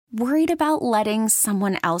Worried about letting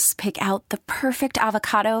someone else pick out the perfect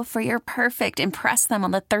avocado for your perfect impress them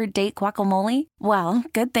on the third date guacamole? Well,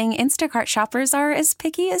 good thing Instacart shoppers are as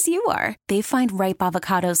picky as you are. They find ripe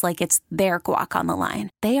avocados like it's their guac on the line.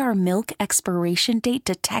 They are milk expiration date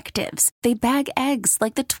detectives. They bag eggs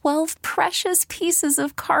like the 12 precious pieces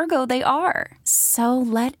of cargo they are. So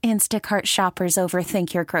let Instacart shoppers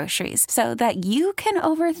overthink your groceries so that you can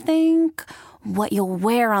overthink what you'll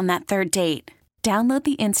wear on that third date. Download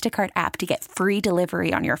the Instacart app to get free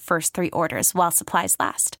delivery on your first 3 orders while supplies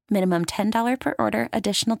last. Minimum $10 per order.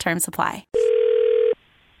 Additional terms apply.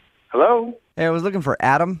 Hello? Hey, I was looking for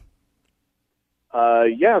Adam.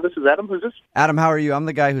 Yeah, this is Adam. Who's this? Adam, how are you? I'm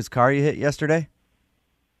the guy whose car you hit yesterday.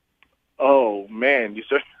 Oh, man.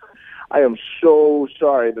 I am so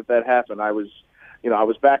sorry that happened. I was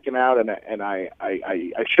backing out, and I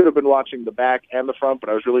should have been watching the back and the front, but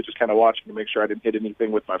I was really just kind of watching to make sure I didn't hit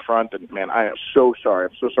anything with my front. And, man, I am so sorry.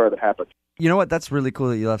 I'm so sorry that happened. You know what? That's really cool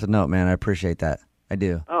that you left a note, man. I appreciate that. I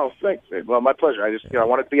do. Oh, thanks. Well, my pleasure. I just, I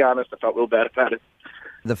wanted to be honest. I felt real bad about it.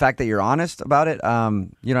 The fact that you're honest about it,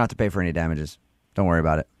 you don't have to pay for any damages. Don't worry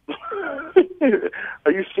about it.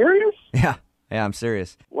 Are you serious? Yeah, I'm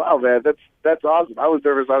serious. Wow, man, that's awesome. I was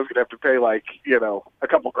nervous I was going to have to pay a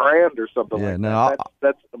couple grand or something that.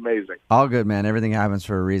 That's amazing. All good, man. Everything happens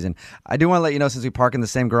for a reason. I do want to let you know, since we park in the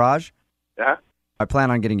same garage, yeah, I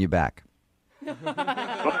plan on getting you back.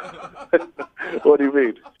 What do you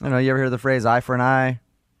mean? I don't know, you ever hear the phrase eye for an eye,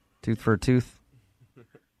 tooth for a tooth?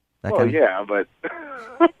 Yeah, but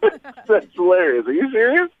that's hilarious. Are you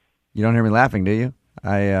serious? You don't hear me laughing, do you?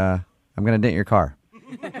 I'm going to dent your car.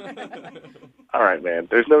 All right, man.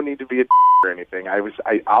 There's no need to be a or anything. I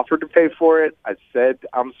offered to pay for it. I said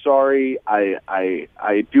I'm sorry.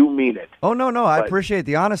 I do mean it. Oh, no. I appreciate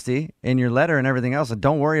the honesty in your letter and everything else. And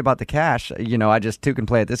don't worry about the cash. I just too can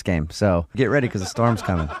play at this game. So get ready because the storm's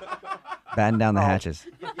coming. Batten down the hatches.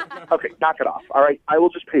 Okay, knock it off. All right, I will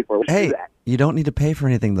just pay for it. Hey, do that. You don't need to pay for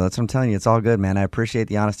anything, though. That's what I'm telling you. It's all good, man. I appreciate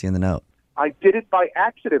the honesty in the note. I did it by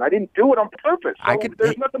accident. I didn't do it on purpose. So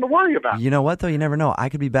there's nothing to worry about. You know what, though? You never know. I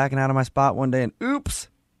could be backing out of my spot one day and oops.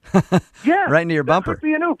 Yeah. Right into your bumper. That could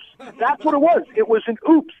be an oops. That's what it was. It was an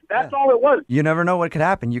oops. That's all it was. You never know what could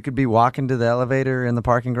happen. You could be walking to the elevator in the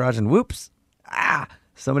parking garage and whoops.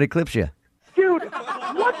 Somebody clips you. Dude,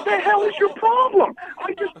 what the hell is your problem?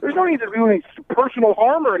 There's no need to do any personal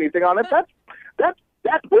harm or anything on it. That's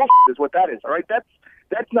bullshit is what that is, all right?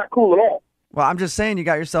 That's not cool at all. Well, I'm just saying you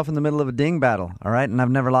got yourself in the middle of a ding battle, all right? And I've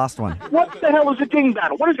never lost one. What the hell is a ding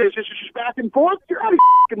battle? What is this? Is this just back and forth? You're out of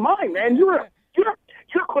your mind, man. You're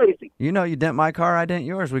crazy. You dent my car, I dent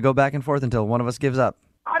yours. We go back and forth until one of us gives up.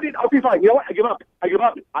 Okay, fine. You know what? I give up.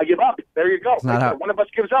 There you go. One of us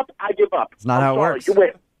gives up, I give up. It's not how it works. You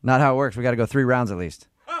win. Not how it works. We got to go 3 rounds at least.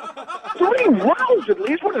 3 rounds at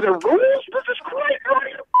least? What are the rules? This is crazy. You're out of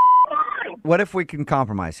your mind. What if we can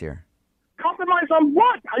compromise here? Compromise on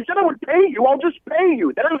what? I said I would pay you. I'll just pay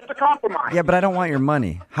you. That is the compromise. Yeah, but I don't want your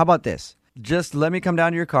money. How about this? Just let me come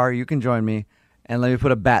down to your car. You can join me, and let me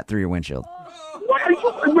put a bat through your windshield. What are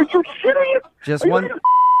you serious? Just one.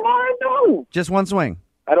 No. Just one swing.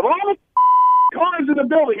 Out of all the cars in the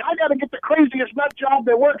building, I got to get the craziest nut job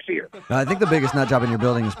that works here. I think the biggest nut job in your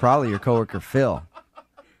building is probably your coworker Phil.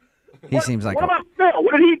 What about Phil?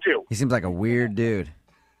 What did he do? He seems like a weird dude.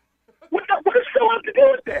 What does Phil have to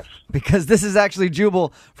do with this? Because this is actually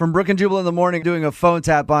Jubal from Brook and Jubal in the Morning doing a phone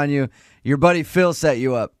tap on you. Your buddy Phil set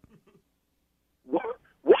you up. What?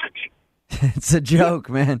 It's a joke,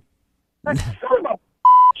 man. That son of a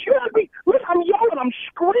me. Listen, I'm yelling. I'm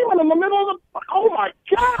screaming in the middle of the... Oh, my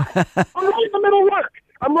God. I'm right in the middle of work.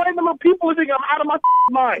 I'm right in the middle of people think I'm out of my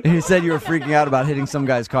mind. He said you were freaking out about hitting some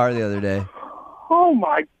guy's car the other day. Oh,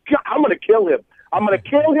 my God. I'm going to kill him. I'm going to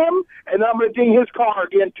kill him, and then I'm going to ding his car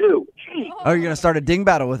again, too. Jeez. Oh, you're going to start a ding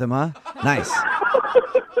battle with him, huh? Nice.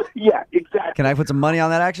 Yeah, exactly. Can I put some money on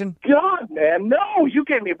that action? God, man, no. You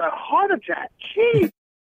gave me about a heart attack. Jeez.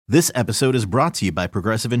 This episode is brought to you by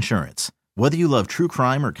Progressive Insurance. Whether you love true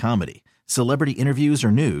crime or comedy, celebrity interviews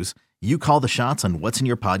or news, you call the shots on what's in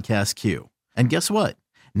your podcast queue. And guess what?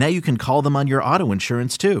 Now you can call them on your auto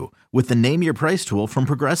insurance, too, with the Name Your Price tool from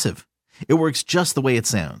Progressive. It works just the way it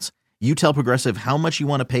sounds. You tell Progressive how much you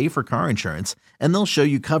want to pay for car insurance, and they'll show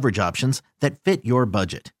you coverage options that fit your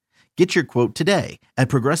budget. Get your quote today at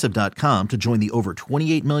Progressive.com to join the over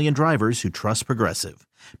 28 million drivers who trust Progressive.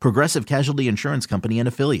 Progressive Casualty Insurance Company and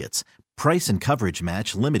Affiliates. Price and coverage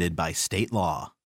match limited by state law.